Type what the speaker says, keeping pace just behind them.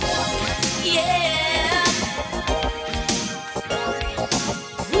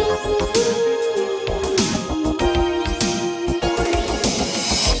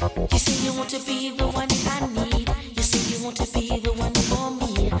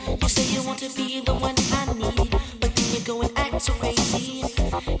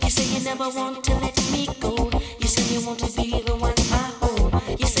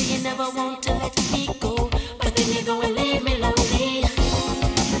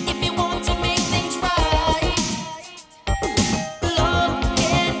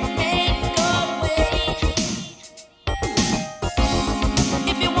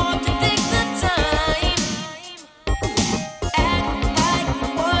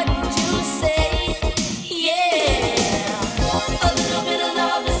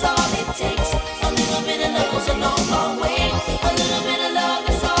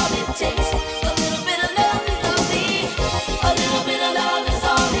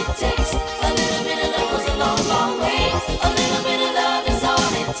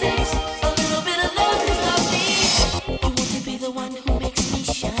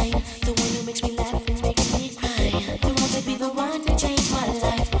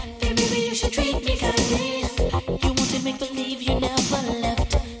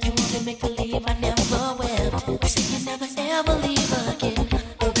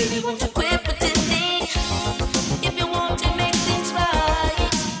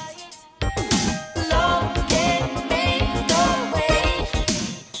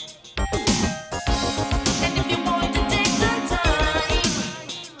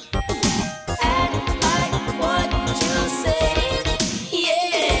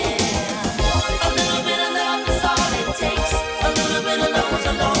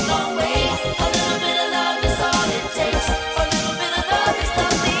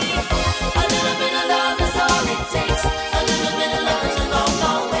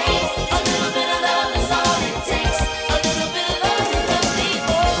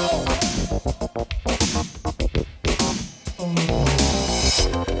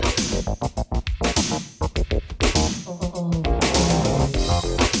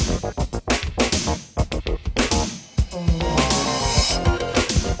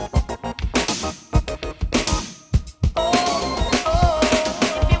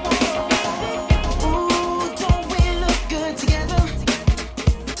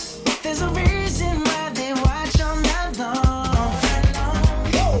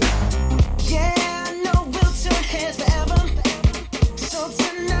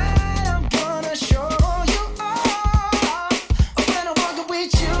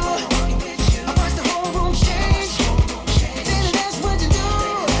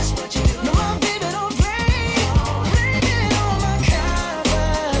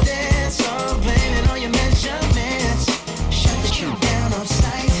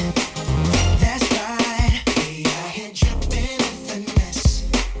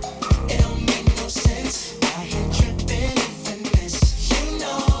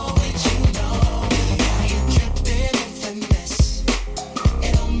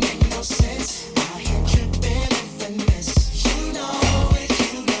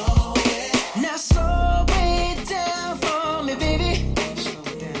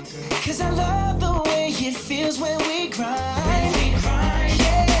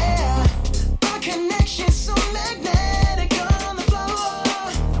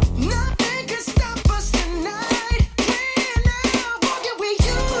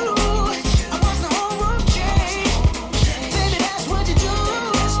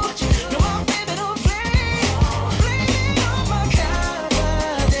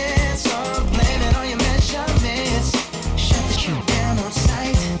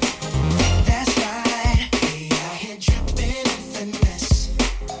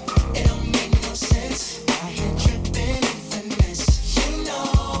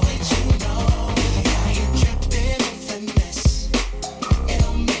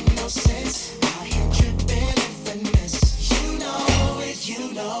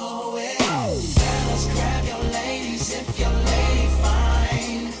know it. Fellas, grab your ladies if your lady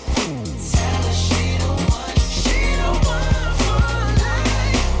fine. Tell her she the one for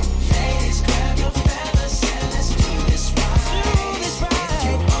life. Ladies, grab your fellas and let's do this right. If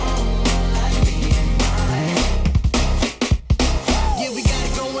you own one like me and mine. Yeah, we got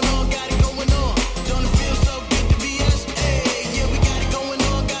it going on, got it going on. Don't it feel so good to be us? Hey, yeah, we got it going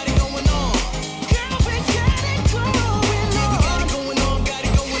on, got it going on. Girl, we got it going on. Yeah, we got it going on, got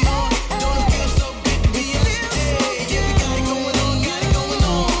it going on. Don't it feel so good to be us? Hey, yeah, we got it going on, got it going on.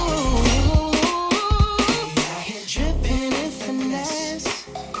 Out here dripping in finesse.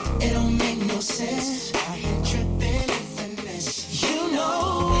 It don't make no sense. Out here dripping in finesse. You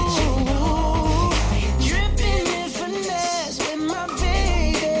know it, you know. Out here dripping in finesse with my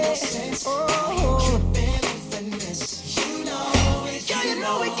baby. Oh, dripping in finesse. You know it, girl, you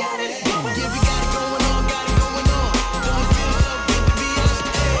know we got it going on. Yeah, we got it going on, got it going on. Don't it feel so good to be us?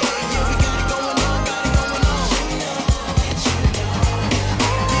 Hey, yeah, we got it going on, got it going on. You know it, you know.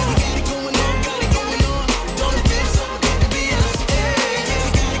 Yeah, we got it going on, got it going on. Don't it feel so good to be us? Hey, yeah, we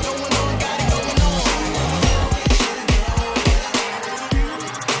got it going on, got it going on.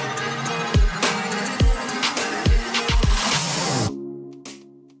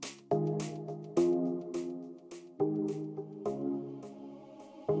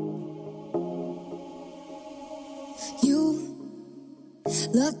 You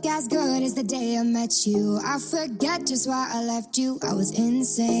look as good as the day I met you. I forget just why I left you. I was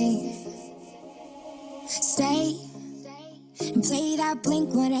insane. Stay and play that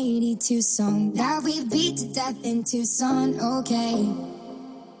Blink 182 song that we beat to death in Tucson. Okay.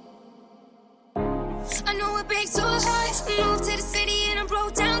 I know it breaks so hard. Moved to the city and I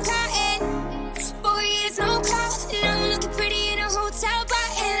broke down crying. 4 years, no call. Now I'm looking pretty in a hotel bar.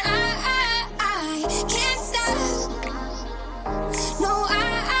 And I can't stop. No, I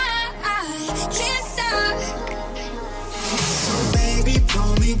can't stop. So baby,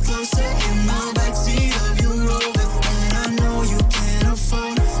 pull me closer in the backseat of your Rover. And I know you can't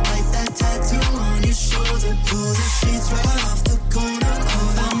afford like that tattoo on your shoulder. Pull the sheets right off the corner of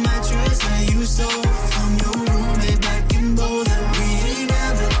the mattress that you stole from your roommate back in Boulder. We ain't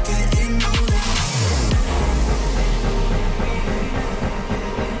never getting older.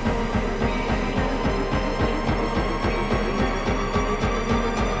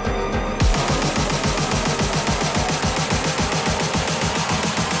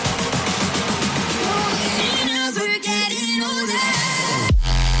 Never getting older.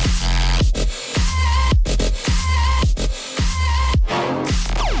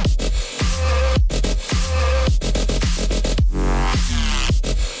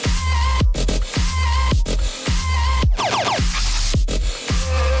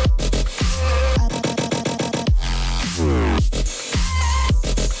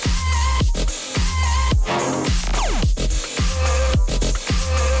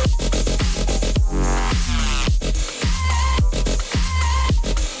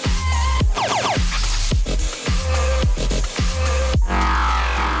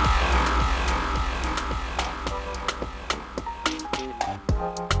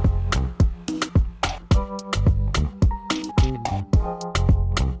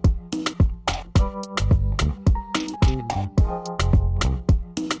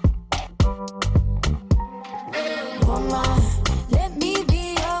 Woman, let me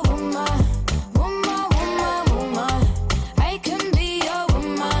be your woman. Woman, woman, woman. I can be your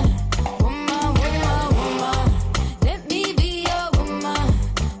woman. Woman, woman, woman. Let me be your woman.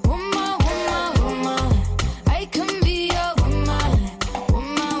 Woman, woman, woman. I can be your woman.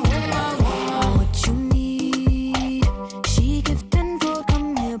 Woman, woman, woman. What you need? She give tenfold,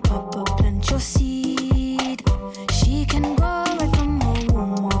 come here, Papa, plant your seed. She can grow right from her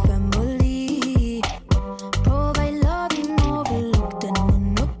womb or family. Provide loving, overlooked and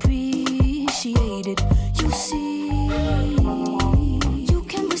unappreciated. You see, you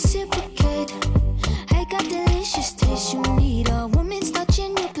can reciprocate. I got delicious taste. You need a woman's touch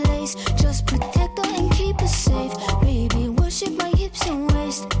in your place. Just protect her and keep her safe. Baby, worship my hips and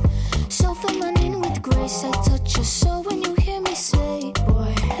waist. So feminine with grace. I touch your soul when you hear me say,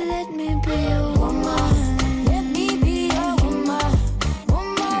 boy, let me be your woman. Let me be your woman.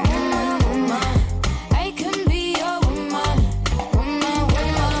 Woman, woman, woman. I can be your woman. Woman,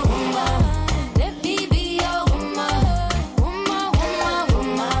 woman, woman. Let me be your woman. Woman, woman,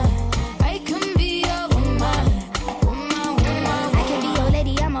 woman. I can be your woman. Woman, woman, I can be your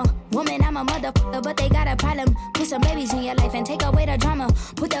lady, I'm a woman, I'm a motherfucker, but they got a problem. Put some babies in your life and take away the drama.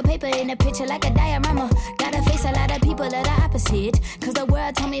 Put the paper in the picture like a diorama. Gotta face a lot of people that are opposite. Cause the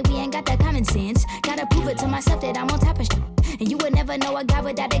world told me we ain't got that common sense. Gotta prove it to myself that I'm on top of shit. And you would never know a guy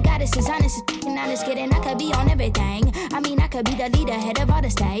without a goddess is honest. And honest kidding, I could be on everything. I mean, I could be the leader, head of all the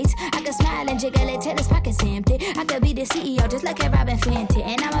states. I could smile and jiggle it till his pockets empty. I could be the CEO, just like a Robin Fenty.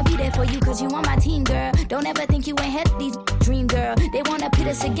 And I'ma be there for you, cause you on my team, girl. Don't ever think you ain't had these dream, girl. They wanna pit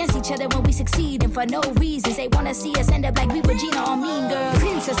us against each other when we succeed, and for no reasons. They wanna see us end up like we Regina or Mean Girl.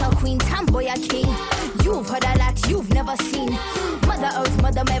 Princess or queen, tomboy or king. You've heard a lot you've never seen. Mother Earth,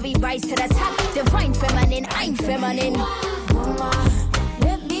 Mother Mary, rise to the top. Divine feminine, I'm feminine. Woman,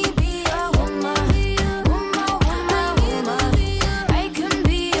 let me be a woman. Woman, woman, woman. I can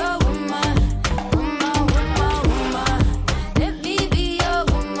be a woman. Woman, woman, woman. Let me be a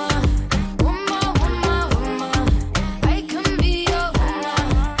woman. Woman, woman, woman. I can be a woman.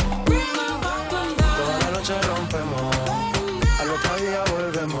 Toda la noche rompemos, al otro día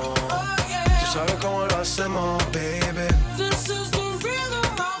volvemos. Tú sabes cómo lo hacemos, baby. This is the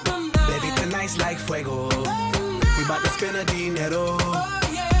rhythm of the night. Baby, tonight's like fuego. We bout to spend a dinero.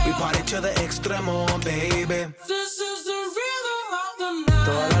 We party to the extremo, baby. This is the rhythm of the night.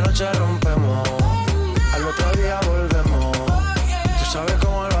 Toda la noche rompemos, al otro día volvemos. Tú sabes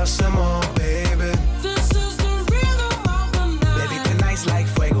cómo lo hacemos, baby. This is the rhythm of the night. Baby, tonight's like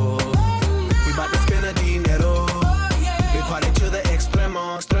fuego. We bout to spend a dinero. We party to the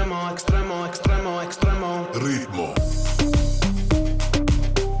extremo, extremo, extremo, extremo, extremo. Ritmo.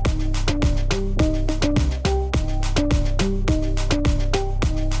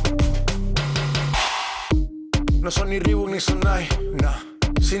 No son ni Reebok ni Sonai, nah.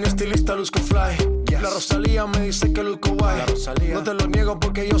 Sin estilista luzco fly. La Rosalía me dice que luzco guay. No te lo niego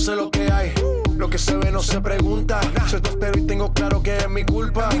porque yo sé lo que hay. Lo que se ve no se pregunta. Soy tu espero y tengo claro que es mi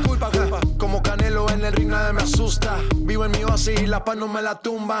culpa. Como Canelo en el ring nadie me asusta. Vivo en mi oasis y la paz no me la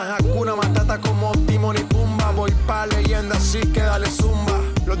tumba. Hakuna Matata como Timon y Pumba. Voy pa' leyenda así que dale zumba.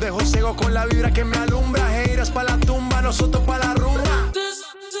 Los dejo ciegos con la vibra que me alumbra. Heiras pa' la tumba, nosotros pa' la rumba. This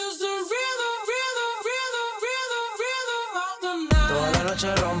is the rhythm, rhythm, rhythm, rhythm, rhythm of the night. Toda la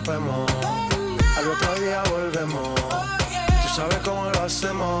noche rompemos, al otro día volvemos. Tú sabes cómo lo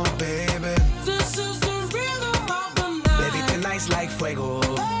hacemos, baby. This is the rhythm of the night. Baby, tonight's like fuego.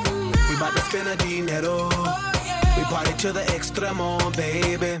 We bout to spend a dinero. We party to the extremo,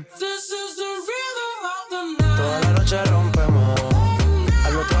 baby. This is the rhythm of the night. Toda la noche rompemos,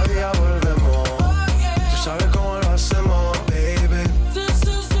 al otro día volvemos. Tú sabes cómo lo hacemos, baby. This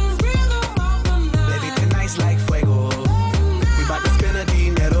is the rhythm of the night. Baby, tonight's like fuego. We bout to spend a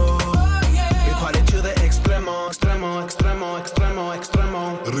dinero. We party to the extremo, extremo, extremo, extremo,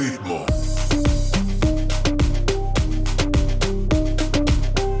 extremo. Ritmo.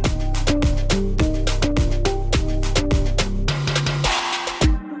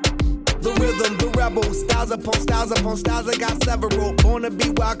 The rhythm, the rebel, styles upon styles upon styles, I got several. Born to be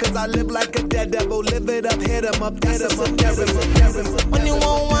wild cause I live like a dead devil. Live it up, hit 'em up, hit 'em up. When you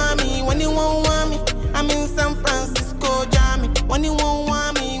won't want me, when you won't want me, I'm in San Francisco, Jammy. When you won't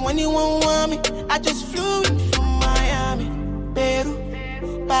want me, when you won't want me, I just flew in from Miami. Peru,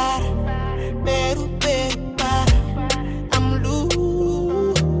 para, Peru, Peru, para. I'm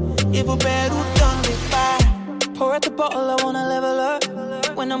loose, even Peru done me para. Pour out the bottle, I wanna level up.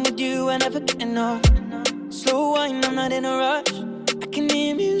 When I'm with you, I never get enough. Slow wine, I'm not in a rush. I can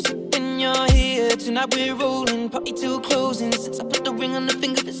hear music when you're here. Tonight we're rolling, party till closing. Since I put the ring on the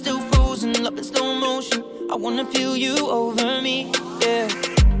finger, it's still frozen. Love in slow motion, I wanna feel you over me, yeah.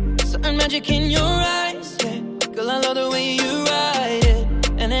 Certain magic in your eyes, yeah. Girl, I love the way you ride it.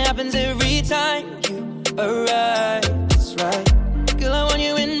 And it happens every time you arrive, that's right. Girl, I want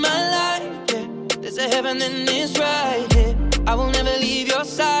you in my life, yeah. There's a heaven and it's right here. I will never leave your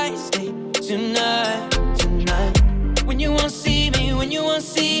side, stay tonight, tonight. When you won't see me, when you won't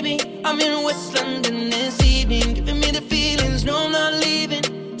see me, I'm in West London this evening. Giving me the feelings, no I'm not leaving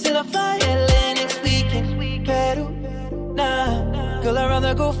till I fly LA next weekend. Peru, nah, girl I'd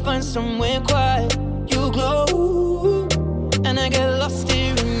rather go find somewhere quiet. You glow, and I get lost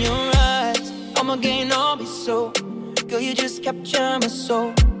here in your eyes. I'm again, I'll be so, girl you just capture my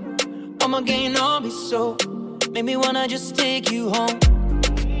soul. I'm again, I'll be so, make me wanna just take you home.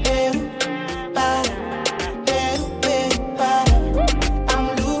 Peru, para, Peru, Peru, para. I'm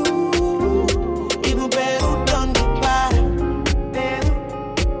loose, even Peru done me para. Peru,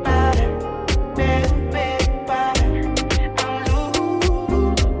 para, Peru, Peru, para. I'm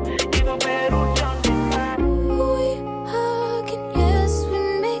loose, even Peru done me para. We hug and yes, we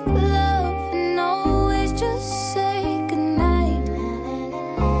make love and always just say goodnight.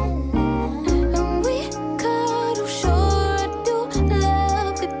 And we cuddle, sure I do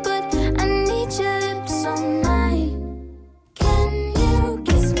love it, but I need your lips all night.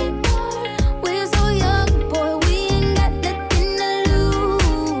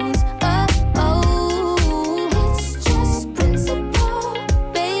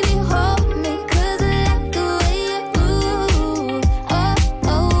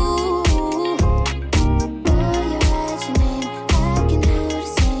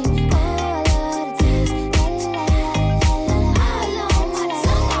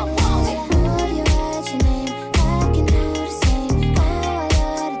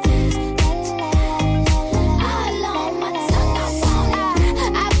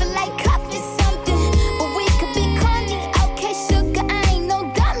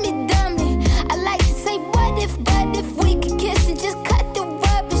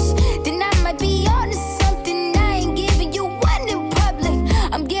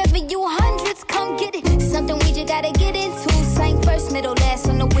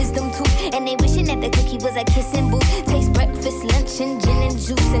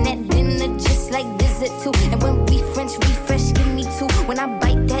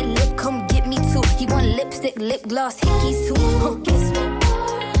 lip gloss hickeys too. Kiss me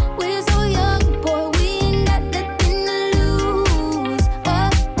more. We're so young, boy, we ain't got nothing to lose. Oh,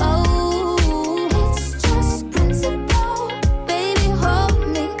 oh, it's just principle. Baby, hold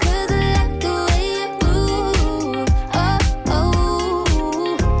me, 'cause I like the way you move. Oh, oh,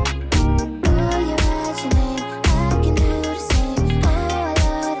 girl, you write your name, I can do the same. Oh, I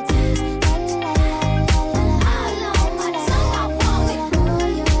love the taste. La la la la la. All on my tongue, I want it. Girl,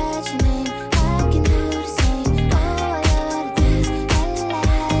 you write your name, I can do the same. Oh, I love the taste. La la la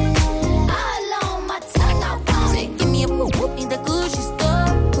la. All on my tongue, I want it. Give me a whoop in the Gucci store.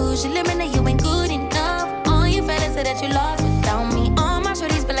 Push your limit, now you ain't good enough. All your fellas say that you lost without me. All my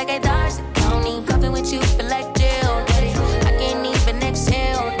shorties feel like I dodged the county. Cuffing with you feel like jail, daddy. I can't even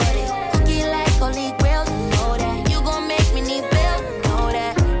exhale, daddy. Cookie like holy grail, you know that. You gon' make me need bail, you know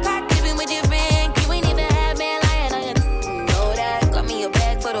that. Caught dipping with your friend, you ain't even had man lying on you, know that. Got me a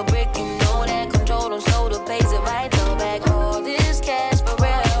bag for the brick, you know that. Control them shoulder pays if I throw back all this cash for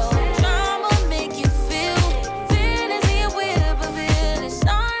real. I'ma make you feel fantasy whip of it. It's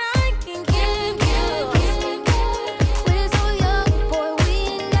all I can give you. We're so young, boy, we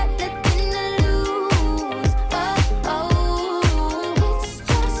ain't got nothing to lose. Oh, oh, it's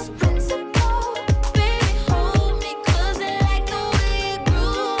just principle. Baby, hold me, 'cause I like the way you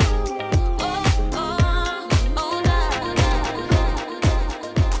groove. Oh, oh, oh, nah, nah, nah.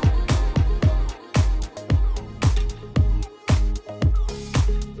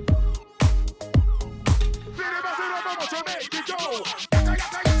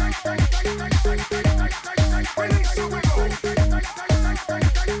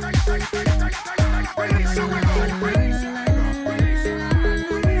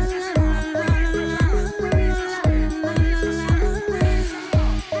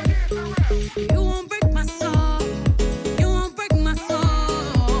 You won't break my soul. You won't break my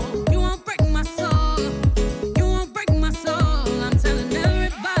soul. You won't break my soul. You won't break my soul. I'm telling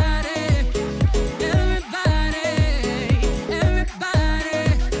everybody, everybody, everybody,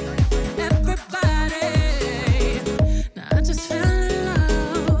 everybody. Now I just fell in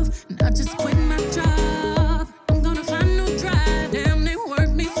love, and I just quit my job. I'm gonna find a new drive. Damn, they work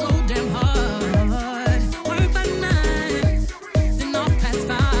me so damn hard. Work by 9, then off past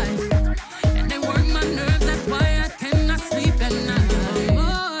 5. And they work my nerves, that's why I cannot sleep at night.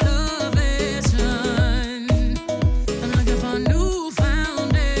 Motivation, I'm looking for a new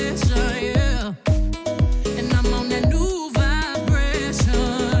foundation, yeah. And I'm on that new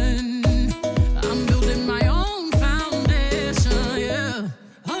vibration. I'm building my own foundation, yeah.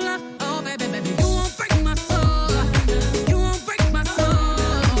 Hold up, oh baby, baby, you won't break my soul. You won't break my soul.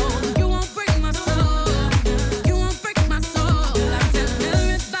 You won't break my soul. You won't break my soul. I'm telling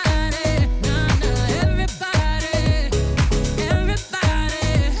everybody, nah, nah, everybody, everybody,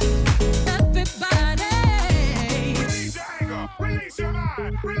 everybody. Release your anger, release your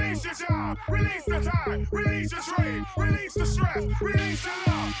mind, release your job, release the time, release your trade, release the stress, release your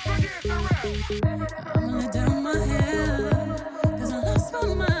love, forget the rest. I'ma let down my hair, 'cause I lost my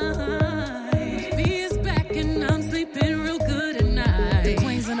mind. B is back and I'm sleeping real good at night. The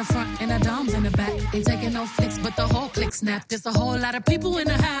queens in the front and the doms in the back. Ain't taking no flicks, but the whole click snap. There's a whole lot of people in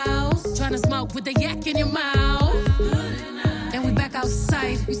the house trying to smoke with the yak in your mouth. And we back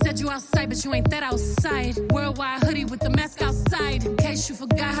outside. You said you outside, but you ain't that outside. Worldwide hoodie with the mask outside. In case you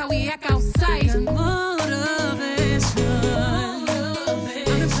forgot how we act outside. Motivation.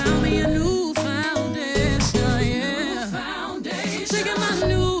 I done found me a new foundation, yeah. Taking my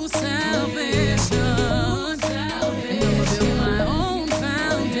new salvation. And I'ma build my own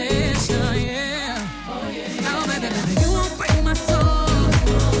foundation, yeah. Oh, baby, baby, you won't break my soul.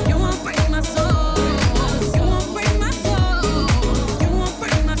 You won't break my soul. You won't break my soul. You won't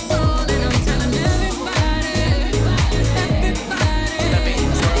break my soul. And I'm telling everybody, everybody,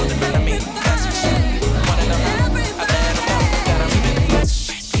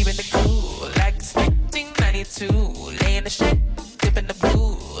 Keeping it cool, like it's 1992. Laying the shit, dipping the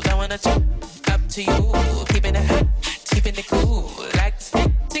blue. Don't wanna jump up to you. Keeping it hot, keeping it cool, like it's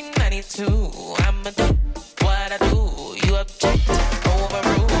 1992. I'ma do what I do. You object,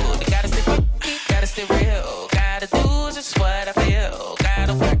 overruled. You gotta stay real, gotta stay real. Gotta do just what I feel.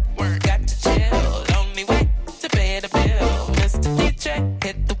 Gotta work, got to chill. Only way to pay the bill. Mr. DJ,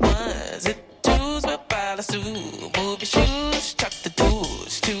 hit the ones, hit the twos, we'll follow suit. Move your shoes, chuck the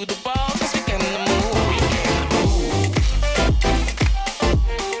dudes to the ball, 'cause we can move. We can move.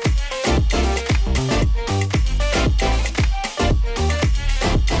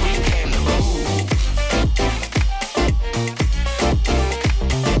 We can move.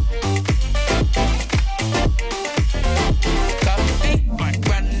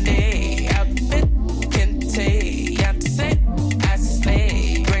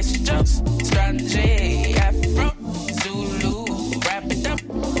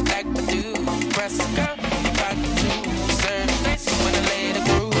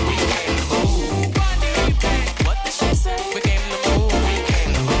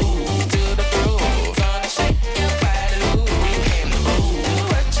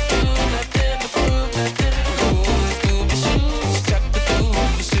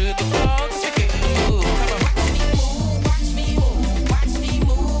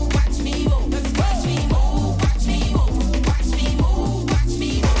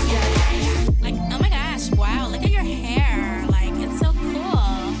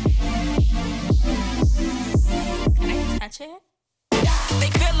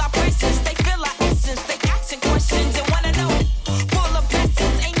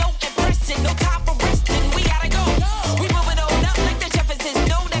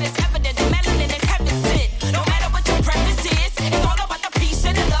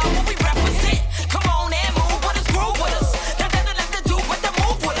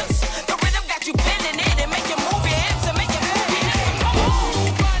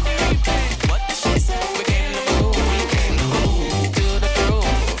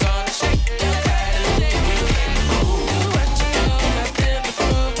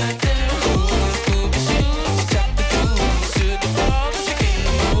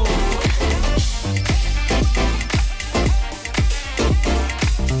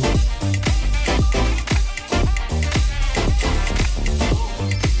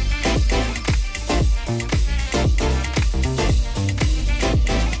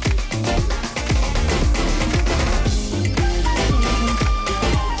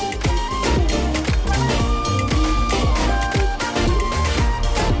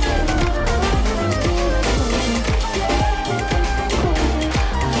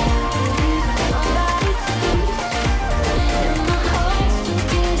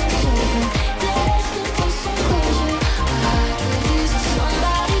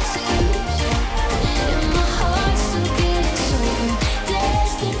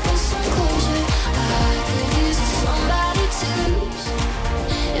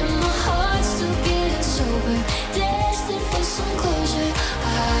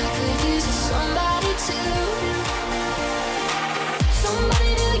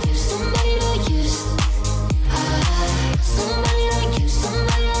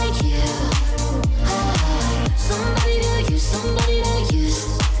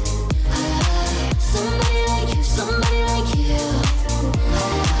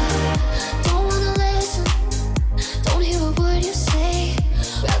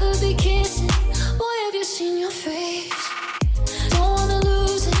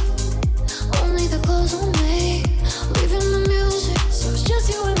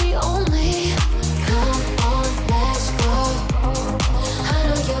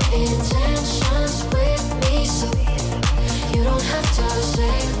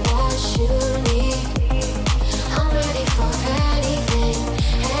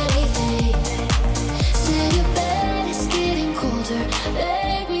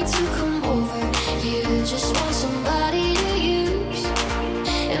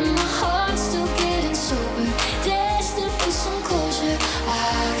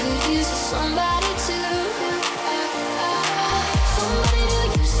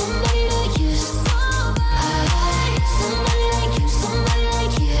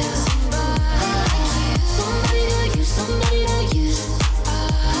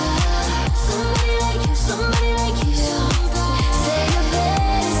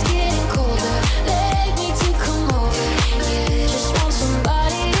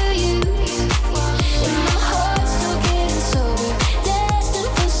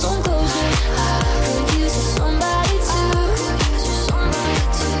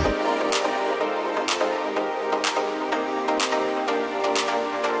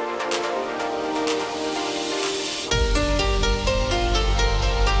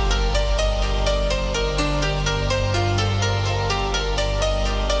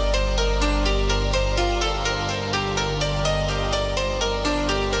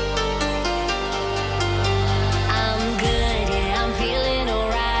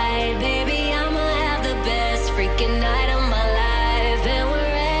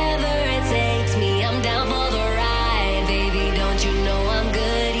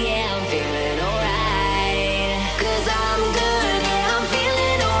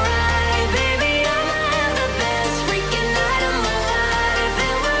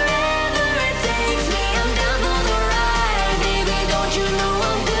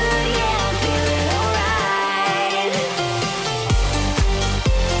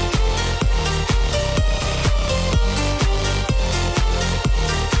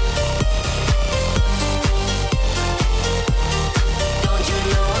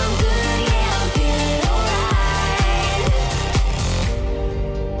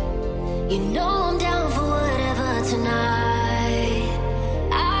 You know I'm down for whatever tonight.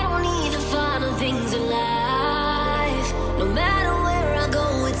 I don't need the final things in life. No matter where I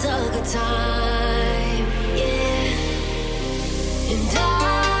go, it's a good time. Yeah. And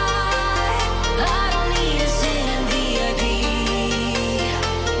I don't need to sit in VIP.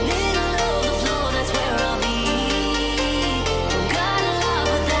 Middle of the floor, that's where I'll be. Don't got a lot,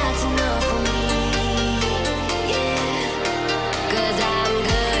 but that's enough for me. Yeah. 'Cause I'm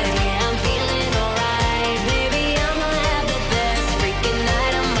good, yeah, I'm feeling alright. Baby, I'ma have the best freaking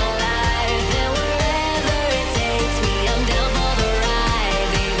night of my life. And wherever it takes me, I'm down for the ride.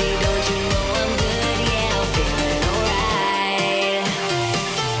 Baby, don't you know I'm good, yeah, I'm feeling alright.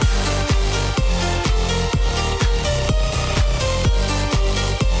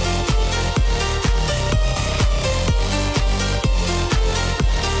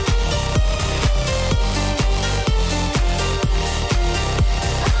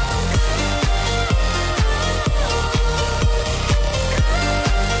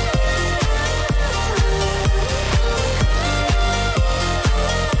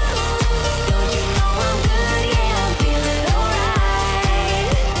 Don't you know I'm good, yeah, I'm feeling alright.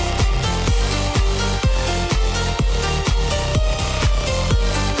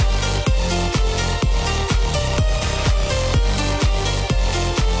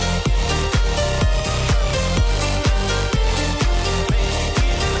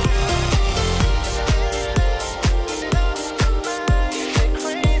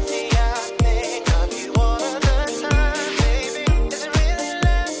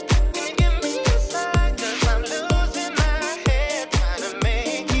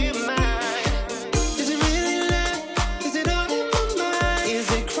 Is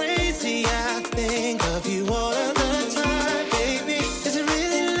it crazy? I think of you all of the time, baby. Is it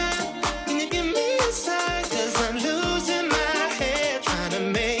really love? Can you give me a sign? 'Cause I'm losing my head trying to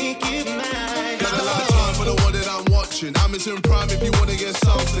make you mine. Got a lot of time for the one that I'm watching. I'm in prime if you wanna get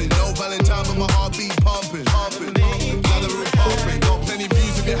something. No Valentine, but my heartbeat pumping. Got the roof pumping. Got plenty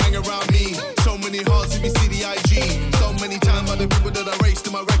views if you hang around me. So many hearts if you see the IG. So many times by the people that I raced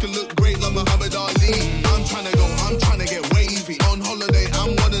and my record look great like Muhammad Ali. I'm trying to get wavy. On holiday,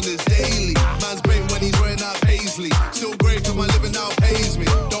 I'm one of this daily. Man's great when he's wearing that paisley. Still great 'cause my living now pays me.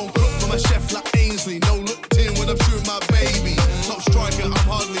 Don't cook for my chef like Ainsley. No look tin when I'm shooting my baby. Top striker, I'm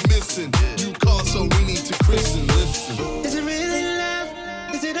hardly missing. You can't, so we need to christen. Listen. Is it really love?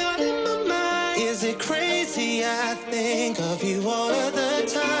 Is it all in my mind? Is it crazy? I think of you all of the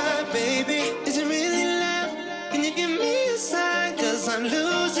time, baby. Is it really love? Can you give me a sign? 'Cause I'm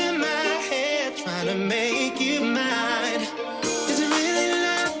losing my head trying to make you mine. Is it really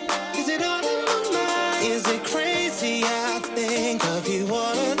love? Is it all in my mind? Is it crazy? I think of you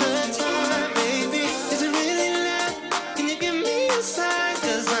all of the time, baby. Is it really love? Can you give me a sign?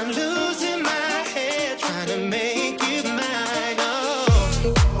 'Cause I'm losing my head trying to make you mine.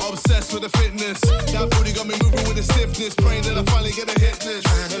 Oh. Obsessed with the fitness. That booty got me moving with the stiffness. Praying that I finally get a hit list.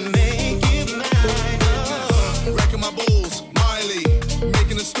 Trying to make you mine. Oh. Wrecking my balls, Miley.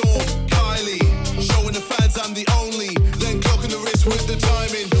 Making a storm, Kylie. Showing the fans I'm the only. Then clocking the wrist with the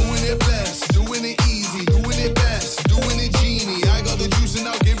timing. Doing it best, doing it easy, doing it best, doing it genie. I got the juice and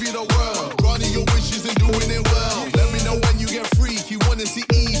I'll give you the world. Granting your wishes and doing it well. Let me know when you get freaky. Wanna see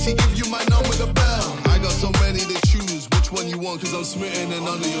easy, give you my number, the bell. I got so many to choose. Which one you want? 'Cause I'm smitten and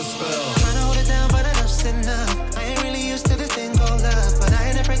under your spell. Trying to hold it down, but enough's enough. I ain't really used to this thing called love, but I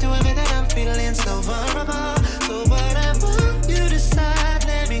ain't afraid to admit that I'm feeling so vulnerable. So whatever you decide,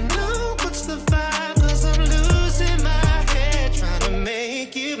 let me know what's the vibe. 'Cause I'm losing my head trying to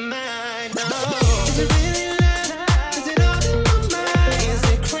make you mine. Oh. Is it really love? Is it all in my mind? Is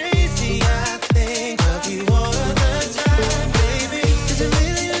it crazy? I think of you all of the time, baby. Is it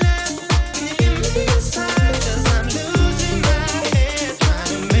really love? Can you give me a sign? 'Cause I'm losing my head trying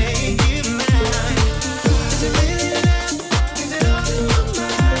to make you mine. Is it really love? Is it all in my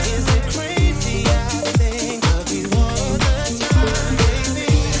mind? Is it crazy? I think of you all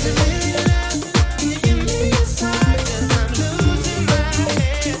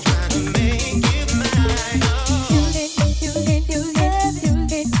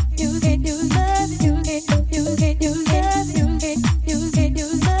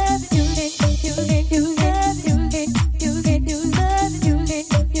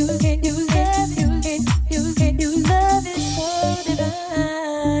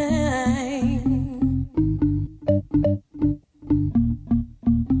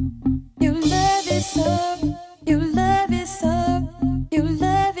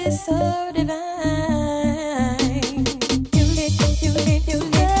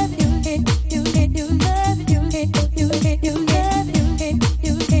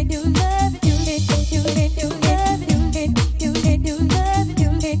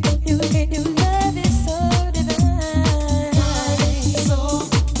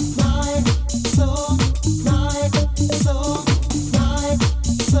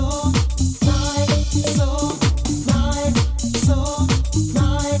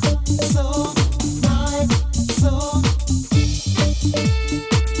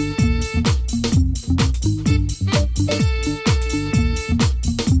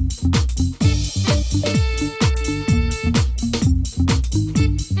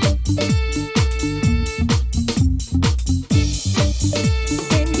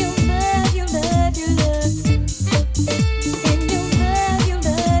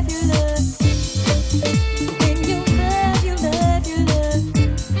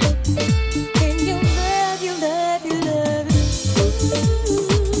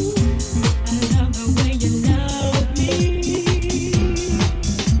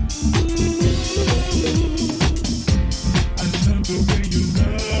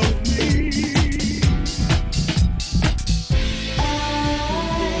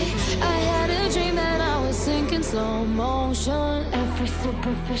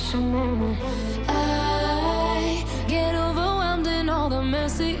superficial moment. I get overwhelmed in all the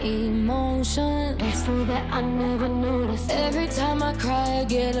messy emotions. It's so that I never noticed. Every time I cry, I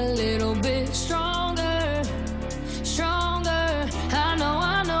get a little bit stronger, stronger. I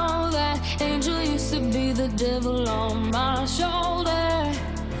know that angel used to be the devil on my shoulder,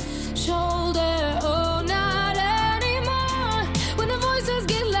 shoulder. Oh, not anymore. When the voices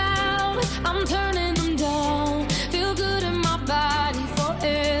get loud, I'm turning them down. Feel good in my body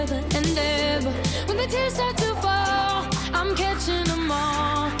forever and ever. When the tears start to fall, I'm catching them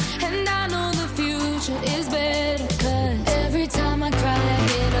all. And I know the future is better. 'Cause every time I cry, I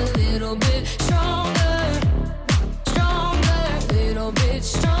get a little bit stronger, stronger, little bit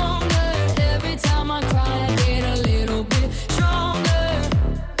stronger. Every time I cry, I get a little bit stronger,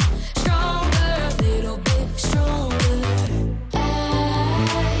 stronger, little bit stronger.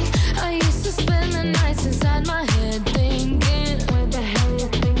 I used to spend the nights inside my head thinking, where the hell you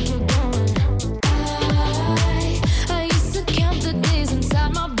think you're going? I used to count the days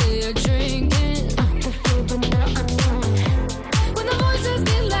inside my bed drinking. The feel, but now I know. When the voices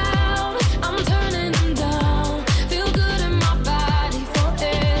get loud, I'm turning them down. Feel good in my body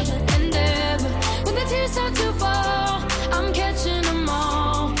forever and ever. When the tears start to fall, I'm catching them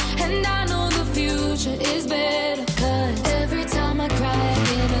all. And I know the future is better. 'Cause every time I cry, I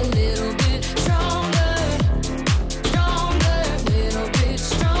get a little bit stronger, stronger, little bit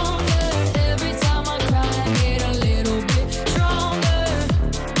stronger. Every time I cry, I get a little bit stronger,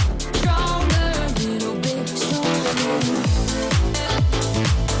 stronger, little bit stronger.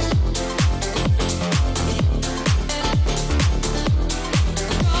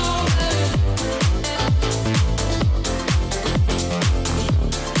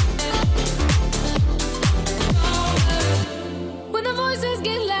 When the voices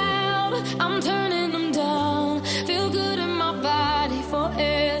get loud, I'm turning them down. Feel good in my body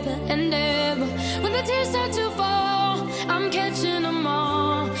forever and ever. When the tears start to fall, I'm catching them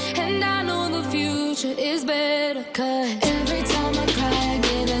all. And I know the future is better. 'Cause every time I cry, I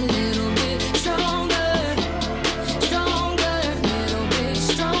get a little bit stronger, stronger, little bit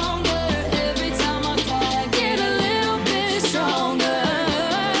stronger. Every time I cry, I get a little bit stronger,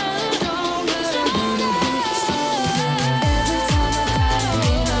 stronger, little bit stronger. Every time I cry, I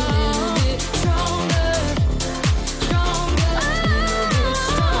get a little bit stronger, stronger, little bit stronger.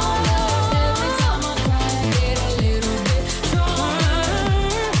 Every time I cry, I get a little bit stronger,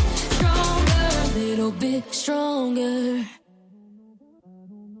 stronger, little bit stronger.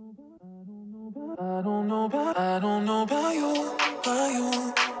 I don't know about you,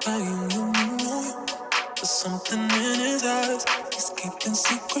 There's something in his eyes, he's keeping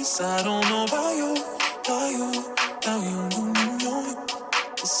secrets. I don't know about you,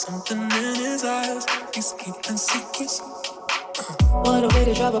 There's something in his eyes, he's keeping secrets. What a way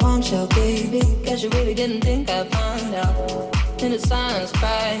to drop a bombshell, baby. Guess you really didn't think I'd find out. In the silence,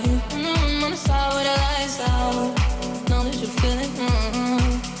 crying. I'm on the side with the lights out. Know that you feel it,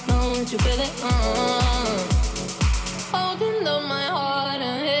 know that you feel it, Holding up my heart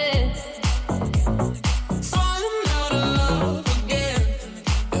and head. Falling out of love again.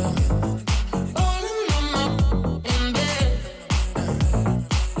 Falling on my in bed.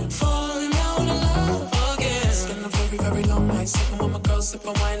 Falling out of love again. It's been a very, very long night, sipping with my girl,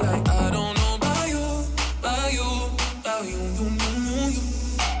 sipping wine like I don't know about you,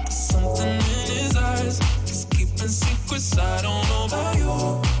 There's something in his eyes, he's keeping secrets. I don't know about you,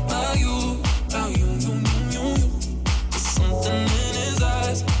 There's something in his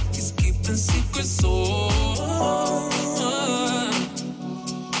eyes, he's keeping secrets.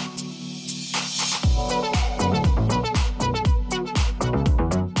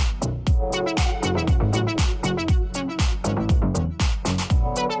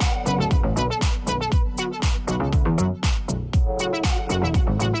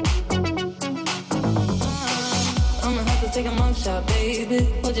 I'ma have to take a mug shot, baby.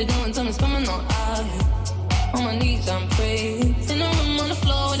 What you doing? Tell me, coming on out here. On my knees, I'm praying. In the room on the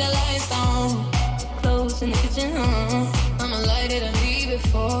floor with the lights down. Clothes in the kitchen, I'ma light it and leave it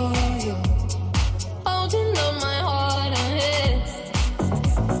for you. Holding up my heart and head.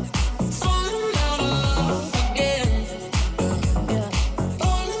 Falling out of love again. Yeah.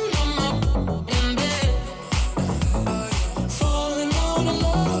 Falling on my in bed. Falling out of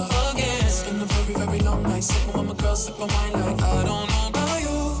love again. It's been a very, very long night, sipping with my girl, sipping wine like I don't know about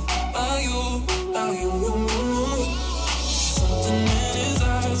you, Something in his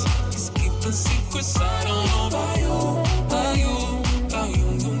eyes, he's keeping secrets. I don't know about you,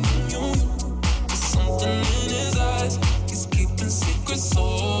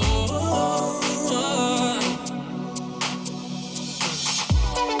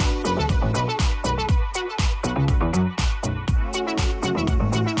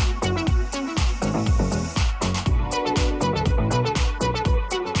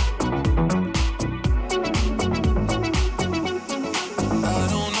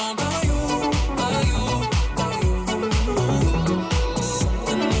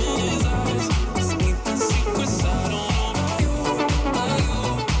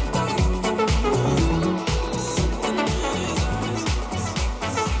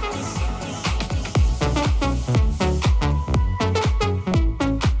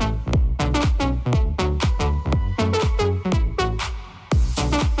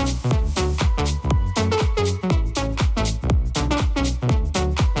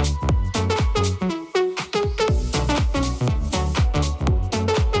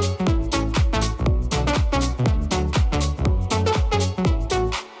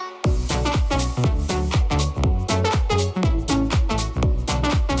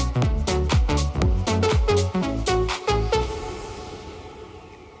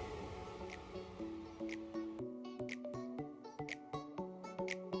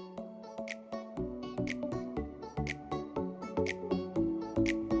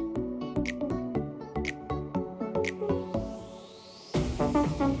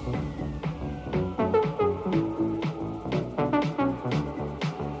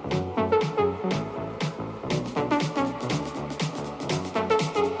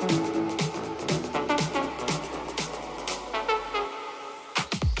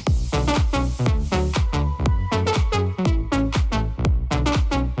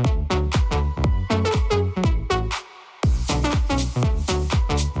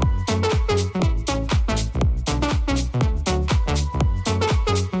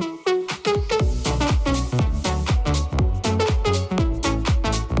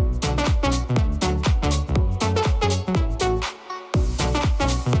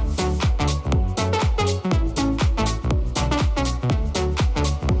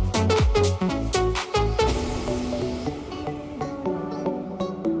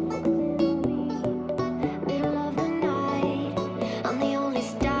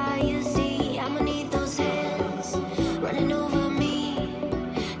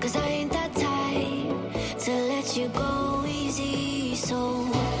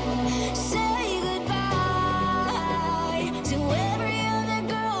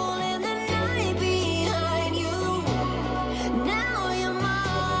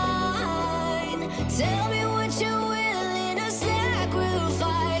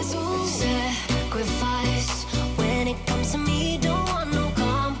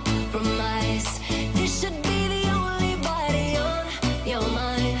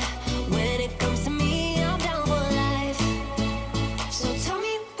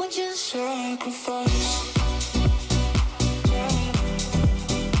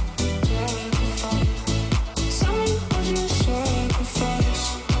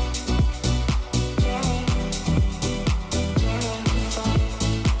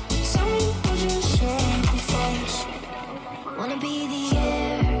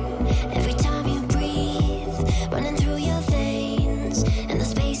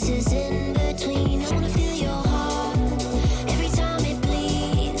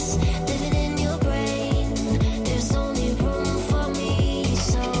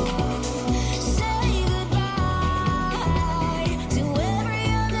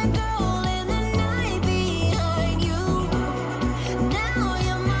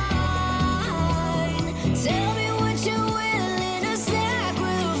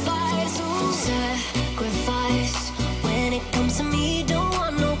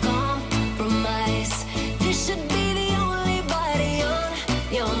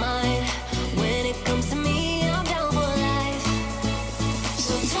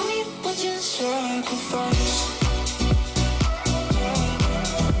 tell me what you sacrifice.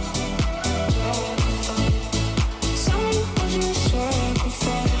 Tell me what you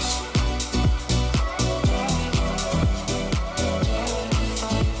sacrifice.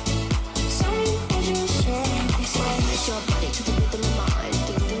 Tell me what you sacrifice. Your body to the rhythm of mine,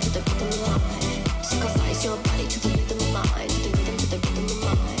 the rhythm to the rhythm of mine. Sacrifice your body to the rhythm of mine, the rhythm to the rhythm of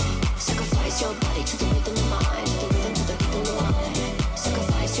mine. Sacrifice your body to the rhythm of mine, the rhythm to the rhythm of mine.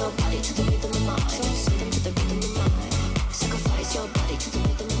 Sacrifice your body to the rhythm of mine, the rhythm to the rhythm of mine. Sacrifice your body to the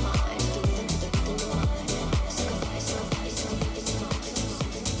rhythm of mine, the rhythm to the rhythm of mine. Sacrifice your body to the rhythm of mine, the rhythm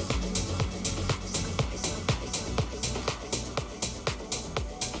to the rhythm of mine. Sacrifice your body to the rhythm of mine.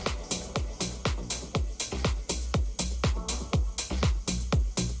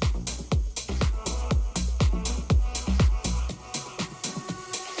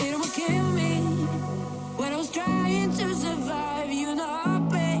 It would kill me when I was trying to survive. You know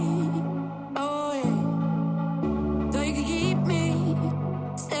heartbreak. Oh yeah. Thought you could keep me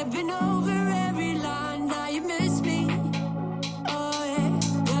stepping over every line. Now you miss me. Oh yeah.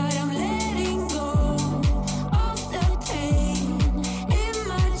 But I'm letting go of the pain in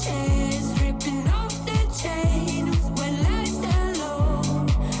my chest, ripping off the chain. When life's alone,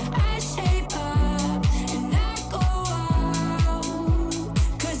 I shape up and I go out.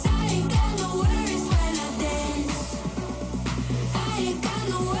 'Cause I ain't got no worries when I dance. I ain't got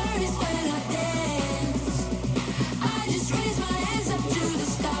no worries when I dance. I just raise my hands up to the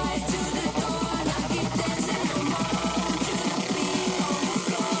sky, to the door, and I keep dancing on my own to the beat on the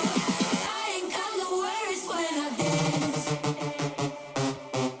floor. I ain't got no worries when I dance.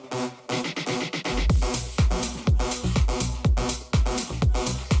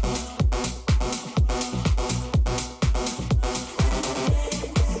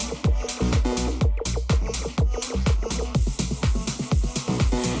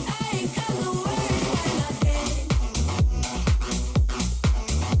 I ain't got no worries when I dance.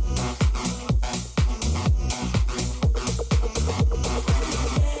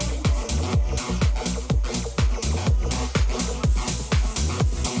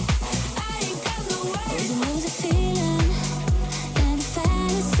 There's a music feeling and a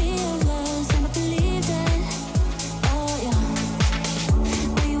fantasy of us, and I believe that. Oh yeah,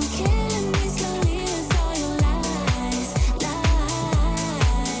 when you were killing me slowly with all your lies,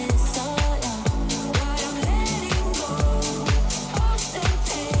 lies. Oh yeah, But I'm letting go of the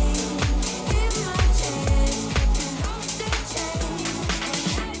pain in my chest, ripping off the chain.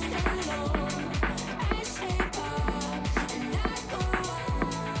 Life's alone, I shape up and I go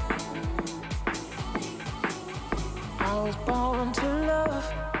out. I was born to love,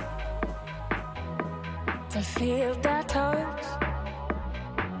 to feel that touch.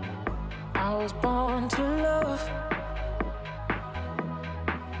 I was born to love,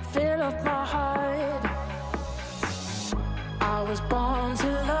 fill up my heart. I was born to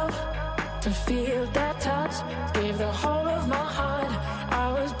love, to feel that touch, give the whole of my heart.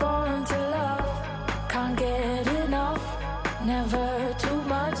 I was born to love, can't get enough, never too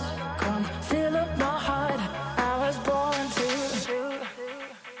much. Come fill up my heart. I was born to.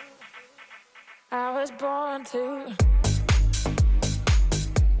 I was born to.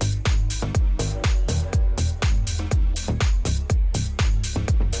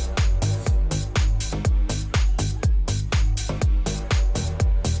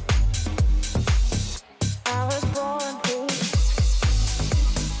 I was born to.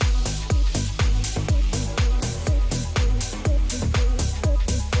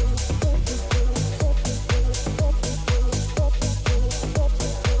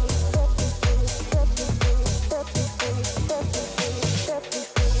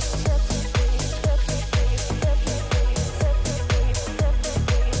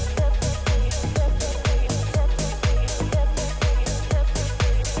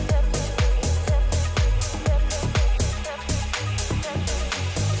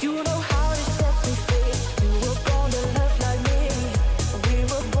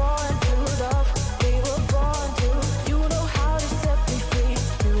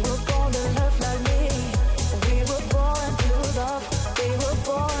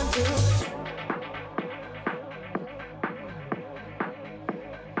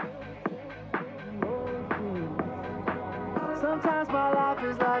 Sometimes my life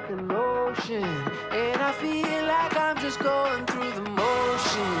is like an ocean, and I feel like I'm just going through the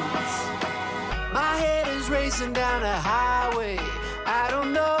motions. My head is racing down a highway. I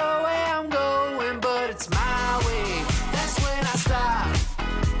don't know where I'm going, but it's my way. That's when I stop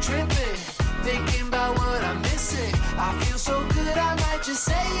tripping, thinking about what I'm missing. I feel so good, I might just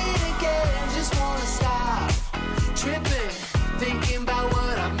say it again. Just wanna stop tripping, thinking about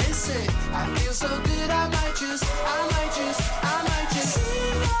what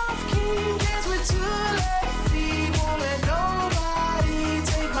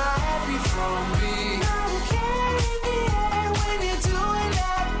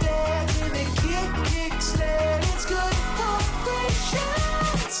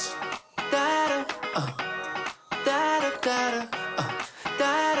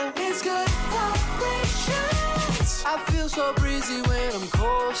when I'm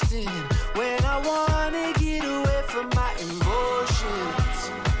coasting, when I wanna get away from my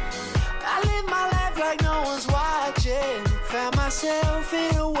emotions. I live my life like no one's watching. Found myself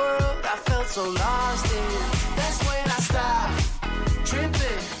in a world I felt so lost in. That's when I stopped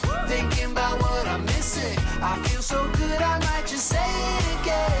tripping, thinking about what I'm missing. I feel so good I might just say it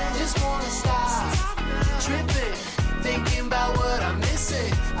again. Just wanna stop tripping, thinking about what I'm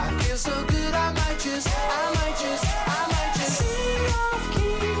missing. I feel so good I might just see off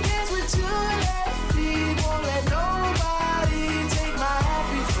key, dance with two left feet. Won't let nobody take my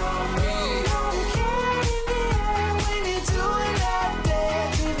happy from me. Don't care in the air when you're doing that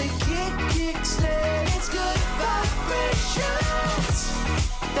dance to the kick snare. It's good vibrations.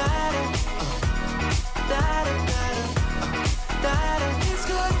 Da-da, da-da, da-da, da-da. It's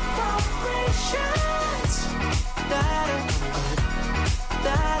good vibrations. Da-da,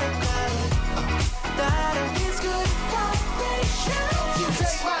 da-da, da-da. It's good vibrations. You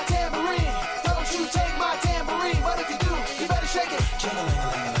take my tambourine, don't you take my tambourine. But if you do, you better shake it.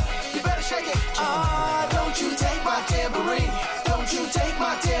 You better shake it. Don't you take my tambourine, don't you take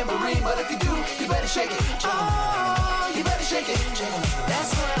my tambourine. But if you do, you better shake it. You better shake it.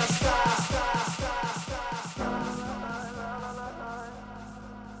 That's when I stop.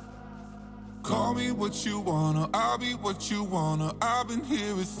 Call me what you wanna, I'll be what you wanna. I've been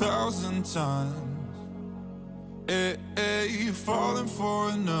here 1,000 times. Hey, falling for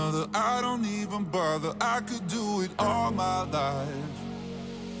another, I don't even bother. I could do it all my life.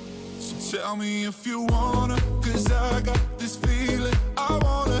 So tell me if you wanna, cause I got this feeling. I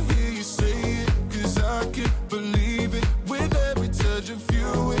wanna hear you say it, cause I can't believe it. With every touch of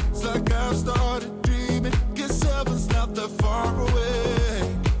you, it's like I've started dreaming. Cause heaven's not that far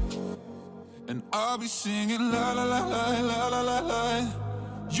away. And I'll be singing la la la la la la la la.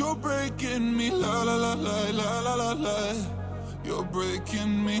 You're breaking me la la la la la la la la. You're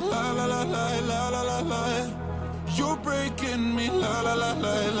breaking me la la la la la la la la. You're breaking me la la la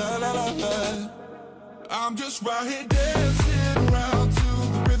la la la la la. I'm just right here dancing around to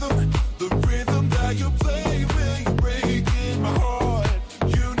the rhythm that you play when you're breaking my heart.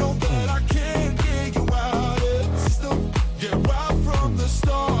 You know that I can't get you out of the system. Yeah, right from the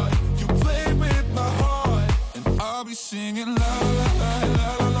start. I'll be singing la la la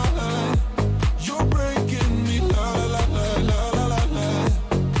la la la la. You're breaking me la la la la la la la.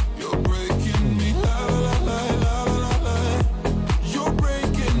 You're breaking me la la la la la la la. You're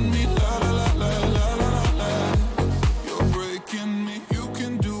breaking me la la la la la la la. You're breaking me. You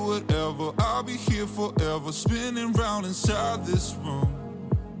can do whatever. I'll be here forever, spinning round inside this room.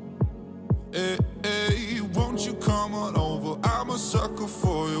 Hey, won't you come on over? I'm a sucker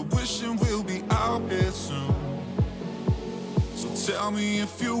for you, wishing we'll be out here soon. Tell me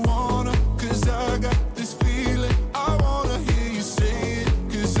if you wanna, cause I got this feeling. I wanna hear you say it,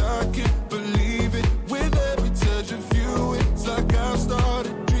 cause I can't believe it. With every touch of you, it's like I've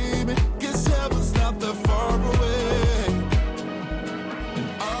started dreaming. Cause heaven's not that far away.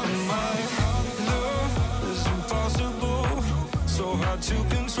 And my love is impossible, so hard to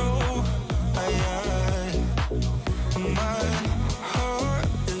control. My heart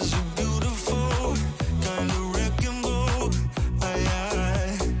is a beautiful kind of wrecking ball.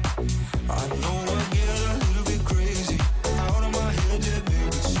 I know I get a little bit crazy, out of my head, yeah,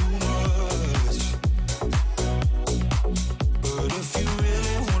 baby, too much. But if you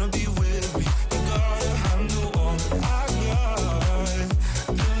really wanna be with me, you gotta handle all that I got.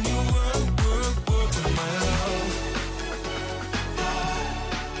 Can you work with my love?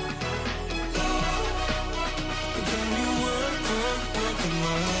 Can you work with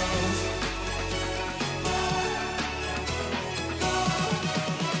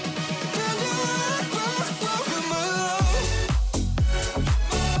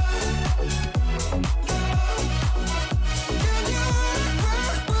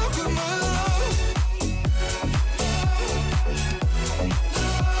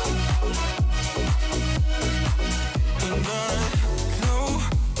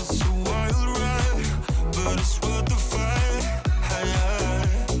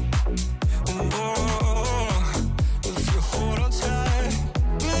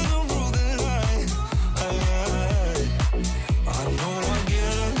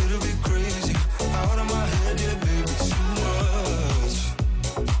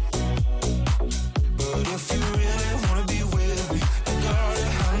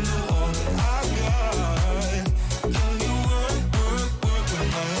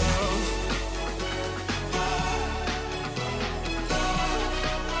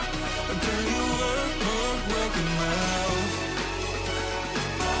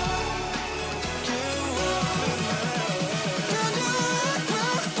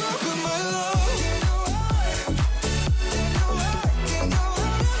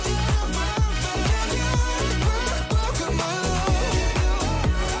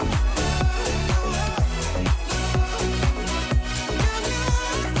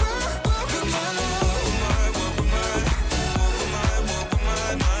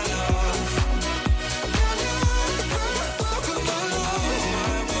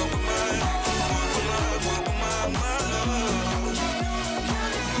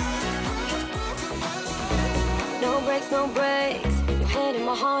no breaks. Your head in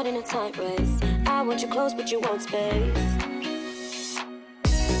my heart in a tight race. I want you close, but you want space.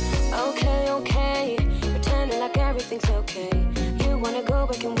 Okay, okay, pretending like everything's okay. You wanna go,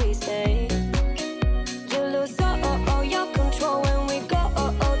 where can we stay? You lose your control when we go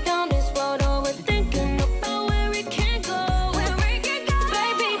down this road. Oh, we're thinking about where we can go, where we can go.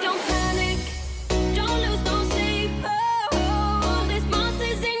 Baby, don't panic, don't lose no sleep. All these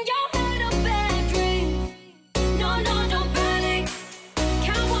monsters in your head are bad dreams. No, no, don't panic.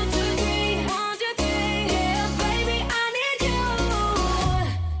 Count 1, 2, 3, 1, 2, 3. Yeah, baby, I need you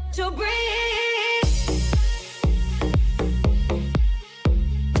to breathe.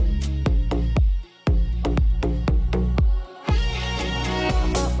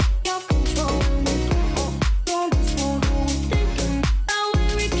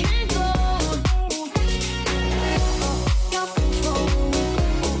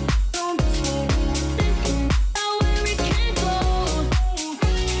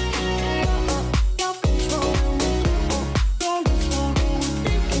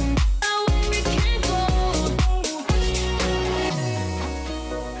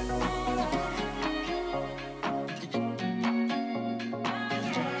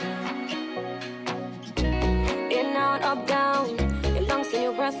 In, out, up, down. Your lungs and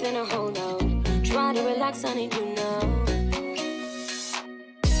your breath in a hold on. Try to relax, I need you now.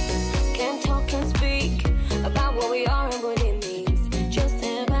 Can't talk, can't speak about what we are and what it means. Just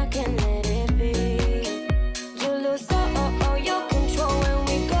step back and let it be. You lose your control when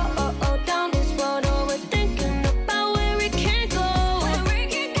we go down this road. Oh, we're thinking about where we can go, where we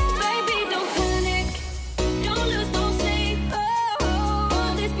can go. Baby, don't panic, don't lose no sleep.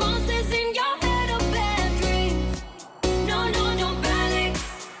 All these monsters in your head are bad dreams. No, no, don't panic.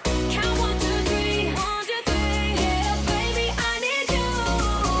 Count 1, 2, 3, 1, 2, 3. Yeah, baby, I need you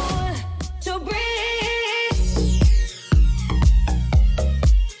to breathe.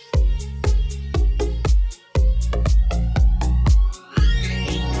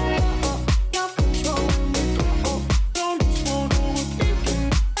 Your control. Down this road, oh, we're thinking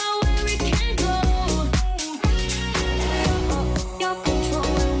about where we can go. Your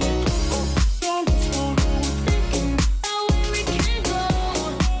control. Down this road, oh, we're thinking about where we can go.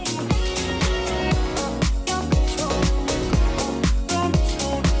 Your control. Down this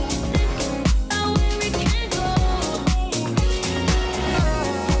road, oh, we're thinking about where we can go.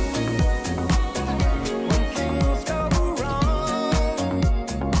 When things go wrong,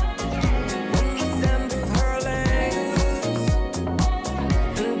 when the scent of her legs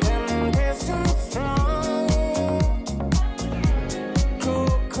and temptation strong,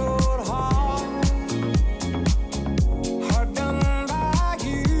 cold, cold heart done by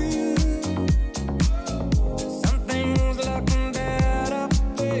you. Something's looking better,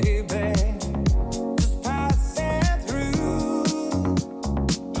 baby. Just passing through.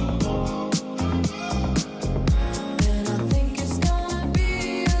 And I think it's gonna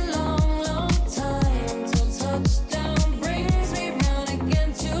be a long, long time till touchdown brings me round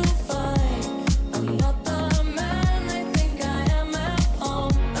again to find I'm not the man they think I am at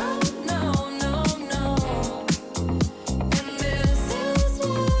home. Oh no, no, no. And this is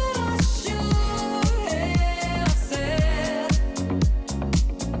what I should have said.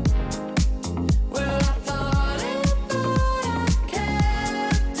 Well, I thought it, but I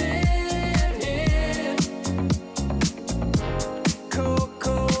kept it here. Cold,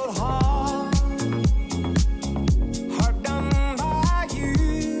 cold heart done by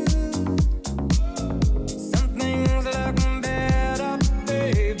you. Something's looking better,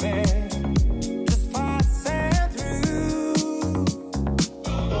 baby. Just passing through.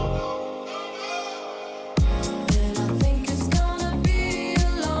 And I think it's gonna be a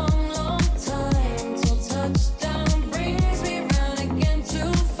long, long time till touchdown brings me round again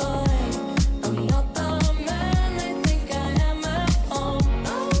to find I'm not the man they think I am at home.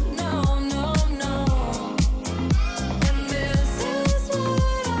 Oh no, no, no. And this is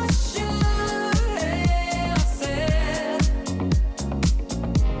what I should have said.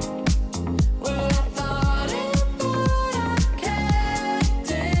 Well, I thought it, but I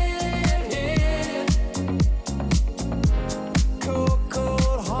kept it here. Cold,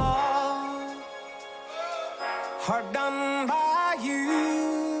 cold heart done by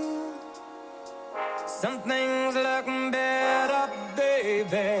you. Something